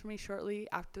ride comes for me shortly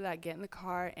after that, get in the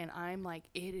car, and I'm like,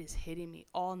 it is hitting me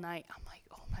all night. I'm like,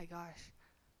 oh my gosh,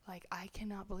 like I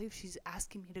cannot believe she's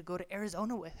asking me to go to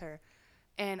Arizona with her.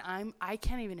 And I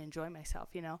can't even enjoy myself,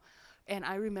 And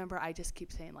I remember I just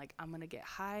keep saying, like, I'm going to get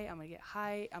high. I'm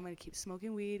going to keep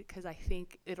smoking weed because I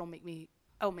think it'll make me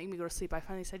go to sleep. I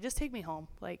finally said, just take me home.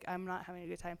 Like, I'm not having a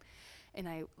good time. And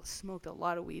I smoked a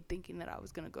lot of weed thinking that I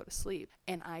was going to go to sleep.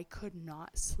 And I could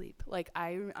not sleep. Like,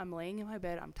 I'm laying in my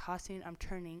bed. I'm tossing. I'm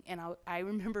turning. And I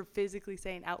remember physically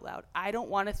saying out loud, I don't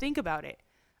want to think about it.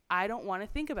 I don't want to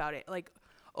think about it. Like,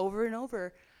 over and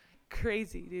over.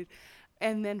 Crazy, dude.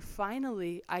 And then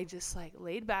finally, I just, like,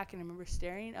 laid back. And I remember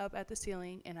staring up at the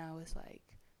ceiling. And I was, like,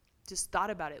 just thought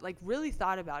about it. Like, really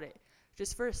thought about it.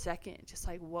 Just for a second. Just,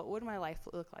 like, what would my life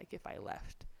look like if I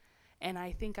left? And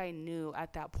I think I knew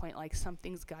at that point, like,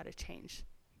 something's got to change.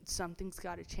 Something's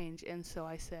got to change. And so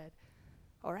I said,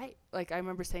 all right. Like, I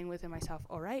remember saying within myself,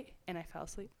 all right. And I fell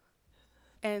asleep.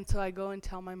 And so I go and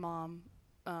tell my mom.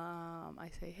 I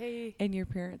say, hey. And your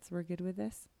parents were good with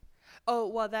this? Oh,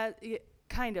 well,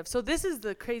 kind of. So this is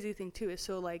the crazy thing, too. Is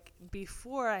so, like,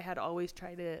 before I had always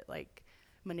tried to, like,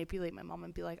 manipulate my mom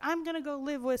and be like, I'm going to go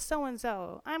live with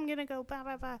so-and-so. I'm going to go blah,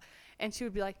 blah, blah. And she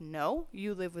would be like, no,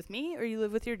 you live with me or you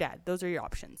live with your dad. Those are your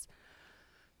options.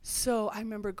 So I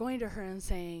remember going to her and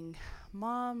saying,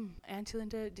 Mom, Auntie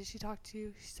Linda, did she talk to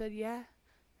you? She said, yeah.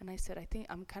 And I said,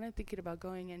 I'm kind of thinking about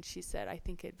going. And she said, I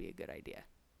think it'd be a good idea.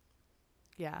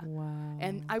 Yeah. Wow.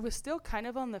 And I was still kind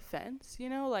of on the fence,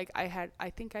 like I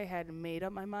think I had made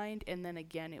up my mind. And then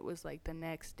again, it was like the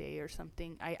next day or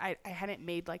something. I hadn't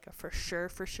made like a for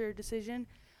sure decision.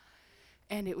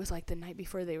 And it was like the night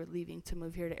before they were leaving to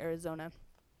move here to Arizona.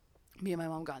 Me and my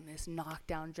mom got in this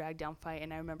knockdown, drag down fight.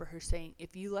 And I remember her saying,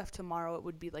 if you left tomorrow, it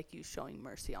would be like you showing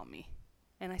mercy on me.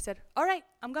 And I said, all right,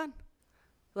 I'm gone.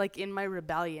 Like in my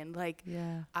rebellion, like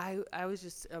yeah. I was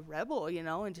just a rebel,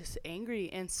 and just angry.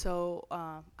 And so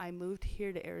I moved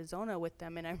here to Arizona with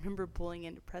them. And I remember pulling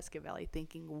into Prescott Valley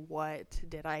thinking, what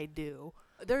did I do?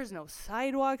 There's no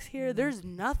sidewalks here. There's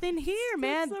nothing here,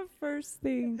 man. That's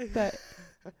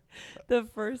the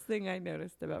first thing I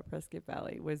noticed about Prescott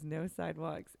Valley was no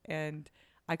sidewalks. And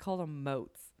I call them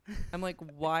moats. I'm like,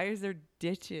 why is there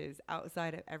ditches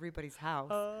outside of everybody's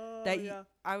house?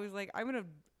 I was like,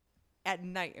 at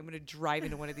night, I'm going to drive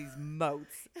into one of these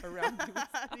moats around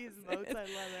these moats. I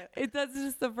love it. That's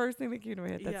just the first thing that came to my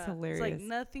head. That's hilarious. It's like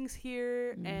nothing's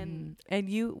here. And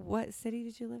you, what city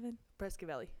did you live in? Prescott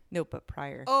Valley. No, but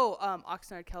prior. Oh,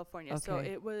 Oxnard, California. Okay. So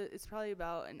it's probably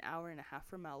about an hour and a half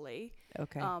from LA.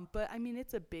 Okay. But I mean,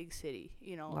 it's a big city,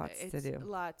 Lots to do.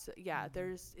 Lots. Yeah.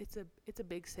 It's a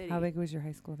big city. How big was your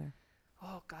high school there?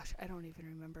 Oh gosh, I don't even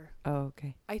remember. Oh,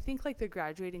 okay. I think like the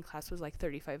graduating class was like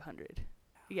 3,500.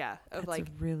 Yeah, That's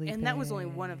really and big. that was only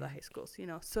one of the high schools,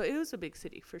 So it was a big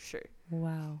city for sure.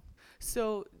 Wow.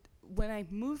 So when I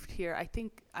moved here, I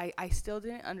think I still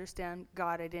didn't understand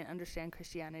God. I didn't understand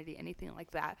Christianity, anything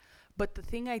like that. But the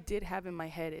thing I did have in my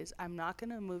head is I'm not going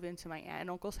to move into my aunt and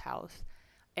uncle's house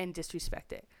and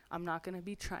disrespect it. I'm not going to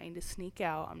be trying to sneak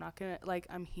out. I'm not going to,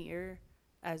 I'm here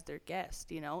as their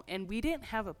guest, And we didn't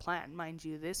have a plan, mind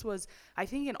you. This was, I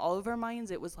think in all of our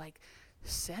minds, it was like,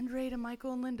 send Ray to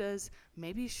Michael and Linda's.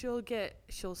 Maybe she'll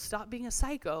stop being a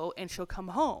psycho and she'll come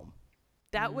home.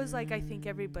 That was like, I think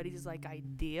everybody's like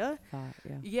idea. Thought,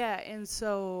 yeah. Yeah. And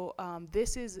so,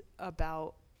 this is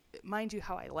about mind you,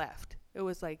 how I left. It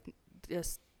was like,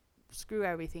 just screw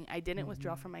everything. I didn't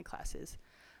withdraw from my classes.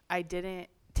 I didn't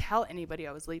tell anybody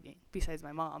I was leaving besides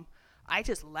my mom. I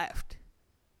just left.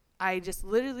 I just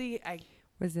literally,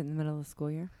 Was it in the middle of the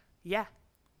school year? yeah.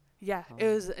 Yeah, it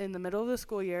was in the middle of the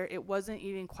school year. It wasn't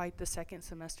even quite the second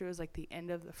semester. It was like the end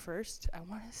of the first. I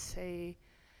want to say,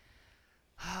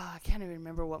 I can't even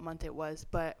remember what month it was,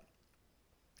 but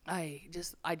I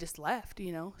just left,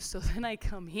 you know. So then I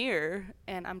come here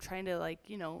and I'm trying to, like,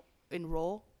 you know,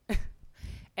 enroll,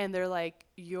 and they're like,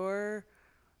 you're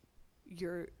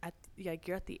at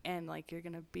the end, like, you're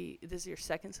gonna be, this is your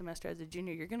second semester as a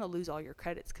junior, you're gonna lose all your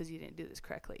credits because you didn't do this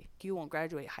correctly. You won't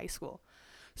graduate high school.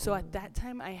 So at that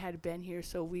time I had been here,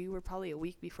 so we were probably a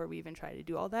week before we even tried to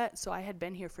do all that. So I had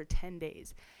been here for 10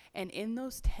 days. And in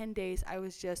those 10 days, I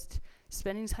was just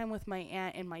spending time with my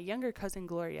aunt and my younger cousin,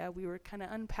 Gloria. We were kind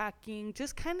of unpacking,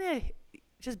 just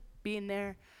being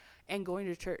there and going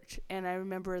to church. And I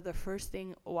remember the first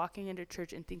thing, walking into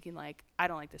church and thinking, like, I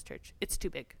don't like this church. It's too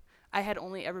big. I had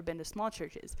only ever been to small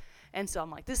churches. And so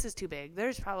I'm like, this is too big.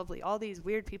 There's probably all these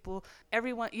weird people.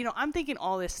 Everyone, you know, I'm thinking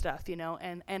all this stuff, you know,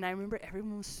 and I remember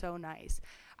everyone was so nice.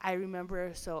 I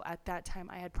remember, so at that time,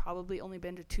 I had probably only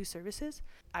been to 2 services.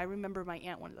 I remember my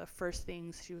aunt, one of the first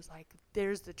things, she was like,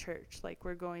 there's the church. Like,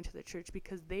 we're going to the church,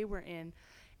 because they were in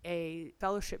a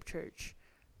fellowship church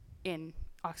in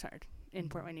Oxnard, in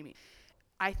Port Hueneme.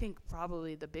 I think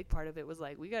probably the big part of it was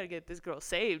like, we got to get this girl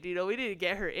saved. You know, we need to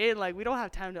get her in. Like, we don't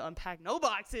have time to unpack no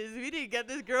boxes. We need to get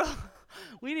this girl.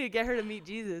 We need to get her to meet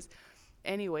Jesus.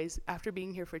 Anyways, after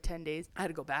being here for 10 days, I had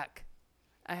to go back.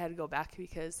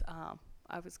 Because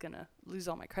I was going to lose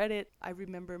all my credit. I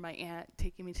remember my aunt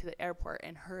taking me to the airport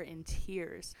and her in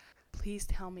tears. Please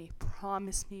tell me,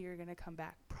 promise me you're going to come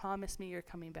back. Promise me you're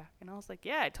coming back. And I was like,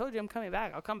 yeah, I told you I'm coming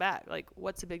back. I'll come back. Like,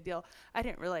 what's the big deal? I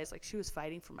didn't realize, like, she was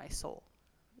fighting for my soul.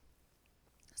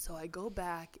 So I go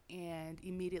back, and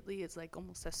immediately, it's like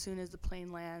almost as soon as the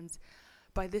plane lands.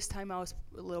 By this time, I was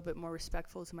a little bit more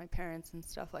respectful to my parents and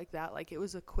stuff like that. Like, it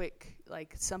was a quick,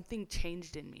 like, something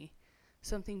changed in me.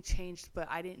 Something changed, but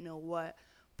I didn't know what.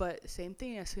 But same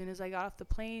thing, as soon as I got off the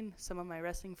plane, some of my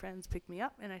wrestling friends picked me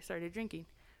up, and I started drinking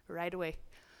right away.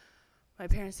 My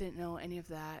parents didn't know any of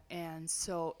that. And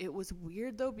so it was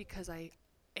weird, though, because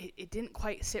it didn't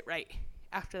quite sit right.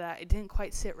 After that, it didn't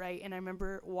quite sit right. And I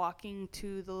remember walking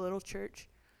to the little church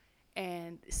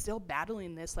and still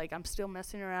battling this. Like, I'm still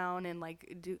messing around and,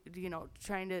 like,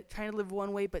 trying to live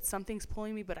one way, but something's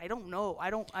pulling me, but I don't know. I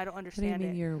don't understand it. What do you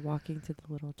mean you're walking to the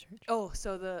little church? Oh,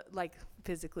 so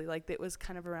physically, like, it was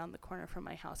kind of around the corner from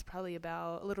my house, probably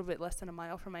about a little bit less than a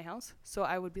mile from my house. So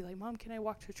I would be like, Mom, can I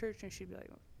walk to church? And she'd be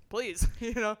like, please,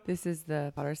 you know. This is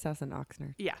the Potter's house in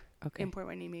Oxnard. Yeah. Okay. In Port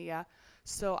Hueneme, yeah.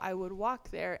 So I would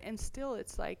walk there, and still,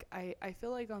 it's like, I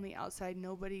feel like on the outside,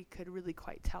 nobody could really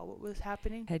quite tell what was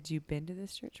happening. Had you been to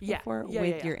this church Yeah. before Yeah,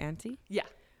 with yeah. your auntie? Yeah.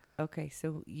 Okay,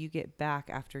 so you get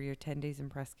back after your 10 days in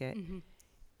Prescott. Mm-hmm.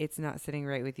 It's not sitting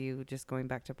right with you, just going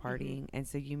back to partying. And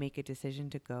so you make a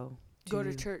decision to go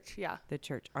to church, yeah. The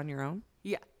church on your own?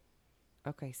 Yeah.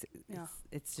 Okay, so Yeah.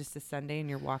 it's just a Sunday and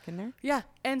you're walking there? Yeah.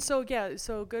 And so, yeah,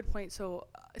 so good point. So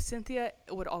Cynthia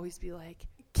would always be like,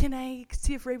 can I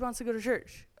see if Ray wants to go to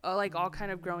church? Like, all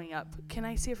kind of growing up. Can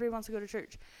I see if Ray wants to go to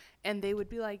church? And they would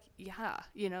be like, yeah,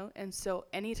 you know. And so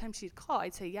anytime she'd call,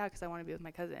 I'd say, yeah, because I want to be with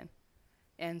my cousin.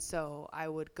 And so I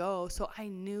would go. So I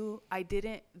knew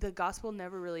the gospel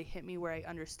never really hit me where I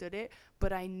understood it,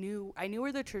 but I knew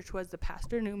where the church was. The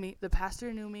pastor knew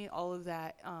me, all of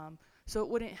that. So it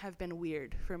wouldn't have been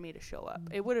weird for me to show up.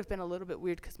 It would have been a little bit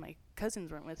weird because my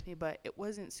cousins weren't with me, but it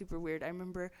wasn't super weird. I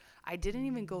remember I didn't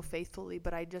even go faithfully,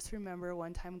 but I just remember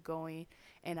one time going,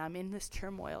 and I'm in this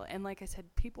turmoil. And like I said,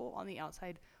 people on the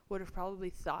outside would have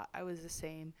probably thought I was the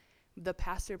same. The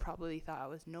pastor probably thought I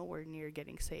was nowhere near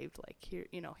getting saved. Like, here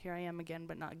I am again,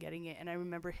 but not getting it. And I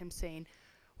remember him saying,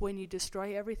 when you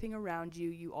destroy everything around you,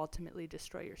 you ultimately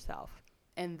destroy yourself.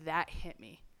 And that hit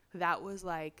me. That was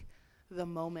like the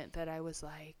moment that I was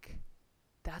like,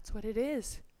 that's what it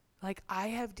is. Like, I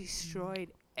have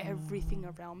destroyed everything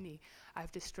around me.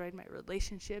 I've destroyed my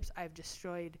relationships. I've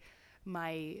destroyed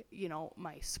my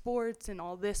sports and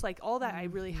all this, like, all that I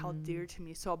really held dear to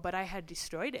me. So, but I had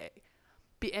destroyed it.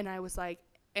 And I was like,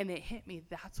 and it hit me.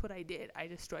 That's what I did. I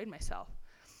destroyed myself.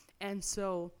 And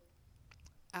so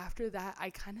after that, I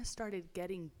kind of started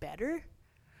getting better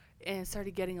and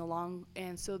started getting along.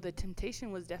 And so the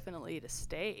temptation was definitely to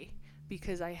stay,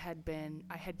 because I had been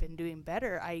doing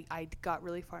better. I got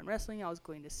really far in wrestling. I was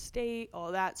going to state,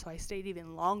 all that. So I stayed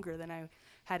even longer than I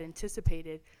had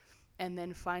anticipated. And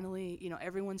then finally,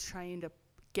 everyone's trying to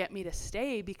get me to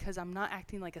stay because I'm not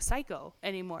acting like a psycho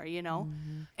anymore, you know?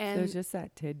 Mm-hmm. And so just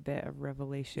that tidbit of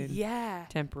revelation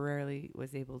temporarily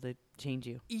was able to change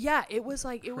you. Yeah, it was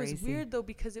like, it was Crazy. weird though,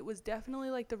 because it was definitely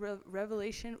like the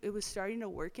revelation. It was starting to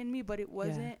work in me, but it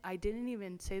wasn't, I didn't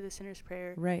even say the sinner's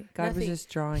prayer. Right. God was just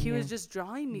drawing you. He was just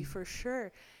drawing me for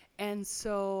sure. And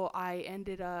so I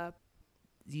ended up.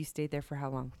 You stayed there for how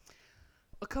long?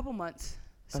 A couple months.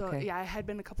 So I had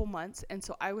been a couple months, and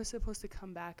so I was supposed to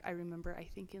come back. I remember, I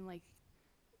think in like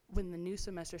when the new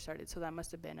semester started, so that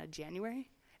must have been a January,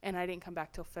 and I didn't come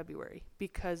back till February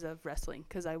because of wrestling.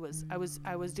 Because I was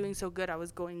doing so good, I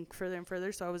was going further and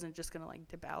further, so I wasn't just gonna like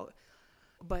dip out.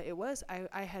 But it was,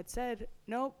 I had said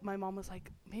nope. My mom was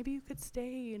like, maybe you could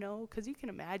stay, you know, because you can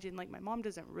imagine, like, my mom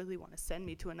doesn't really want to send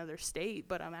me to another state,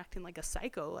 but I'm acting like a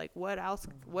psycho. Like, what else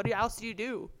do you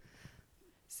do?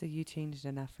 So you changed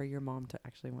enough for your mom to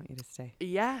actually want you to stay.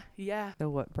 Yeah. So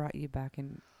what brought you back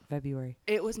in February?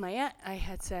 It was my aunt. I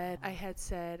had said,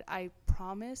 I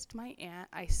promised my aunt,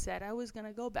 I said I was going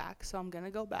to go back. So I'm going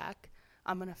to go back.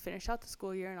 I'm going to finish out the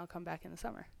school year and I'll come back in the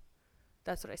summer.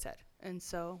 That's what I said. And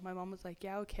so my mom was like,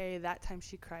 yeah, okay. That time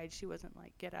she cried. She wasn't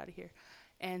like, get out of here.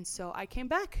 And so I came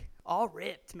back all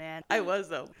ripped, man. I was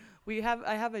though.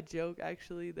 I have a joke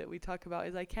actually that we talk about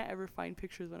is I can't ever find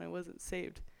pictures when I wasn't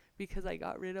saved. Because I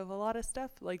got rid of a lot of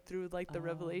stuff, like through like the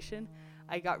revelation.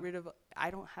 I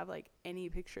don't have like any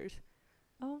pictures.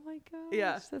 Oh my gosh.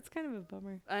 Yeah. That's kind of a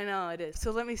bummer. I know it is.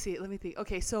 So let me think.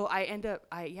 Okay, so I end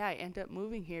up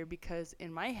moving here because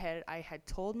in my head I had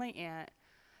told my aunt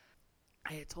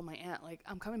like,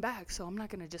 I'm coming back, so I'm not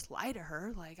going to just lie to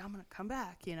her. Like, I'm going to come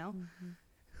back, you know? Mm-hmm.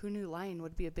 Who knew lying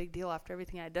would be a big deal after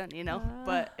everything I'd done, you know?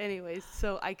 But anyways,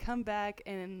 so I come back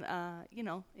and,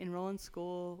 enroll in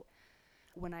school.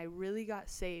 When I really got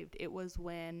saved, it was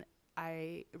when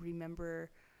I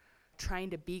remember trying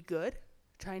to be good,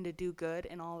 trying to do good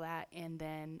and all that, and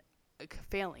then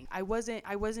failing. I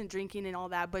wasn't drinking and all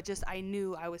that, but just I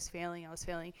knew I was failing.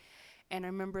 And I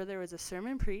remember there was a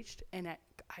sermon preached, and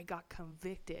I got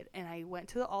convicted, and I went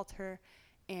to the altar,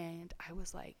 and I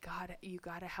was like, God, you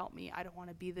got to help me. I don't want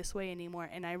to be this way anymore.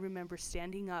 And I remember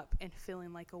standing up and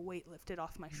feeling like a weight lifted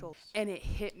off my shoulders. And it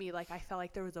hit me, like I felt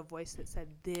like there was a voice that said,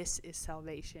 this is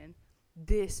salvation.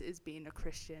 This is being a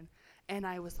Christian. And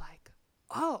I was like,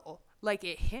 oh, like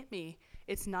it hit me.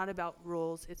 It's not about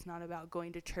rules. It's not about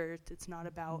going to church. It's not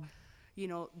about,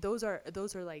 those are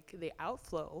like the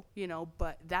outflow,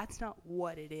 but that's not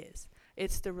what it is.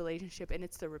 It's the relationship and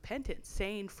it's the repentance,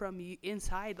 saying from you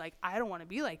inside, like, I don't want to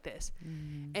be like this.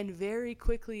 Mm. And very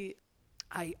quickly,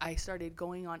 I started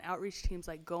going on outreach teams,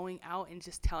 like going out and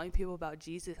just telling people about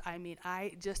Jesus. I mean,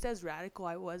 just as radical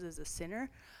I was as a sinner,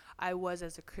 I was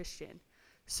as a Christian.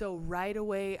 So right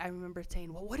away, I remember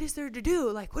saying, well, what is there to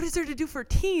do? Like, what is there to do for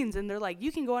teens? And they're like,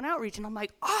 you can go on outreach. And I'm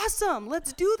like, awesome,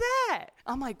 let's do that.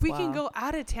 I'm like, we can go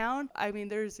out of town. I mean,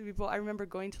 there's people, I remember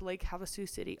going to Lake Havasu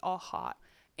City, all hot.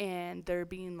 And there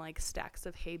being like stacks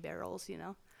of hay barrels,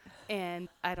 and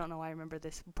I don't know why I remember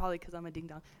this, probably because I'm a ding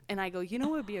dong. And I go,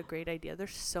 what would be a great idea?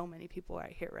 There's so many people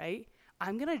right here, right?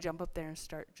 I'm going to jump up there and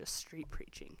start just street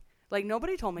preaching. Like,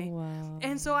 nobody told me. Wow.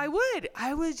 And so I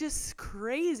was just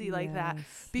crazy like that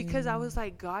because I was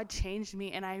like, God changed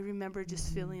me. And I remember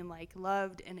just feeling like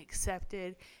loved and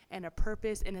accepted and a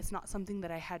purpose. And it's not something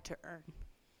that I had to earn.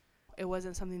 It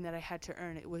wasn't something that I had to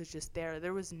earn. It was just there.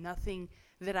 There was nothing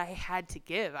that I had to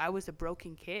give. I was a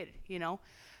broken kid,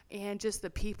 and just the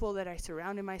people that I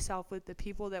surrounded myself with, the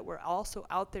people that were also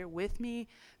out there with me,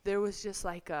 there was just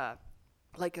like a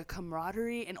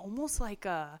camaraderie and almost like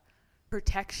a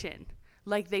protection.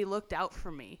 Like they looked out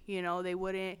for me, they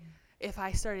wouldn't, if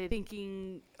I started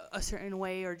thinking a certain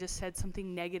way or just said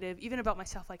something negative, even about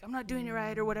myself, like I'm not doing it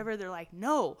right or whatever, they're like,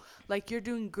 no, like you're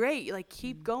doing great, like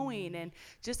keep going. And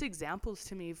just examples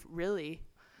to me, really.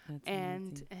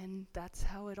 And that's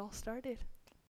how it all started.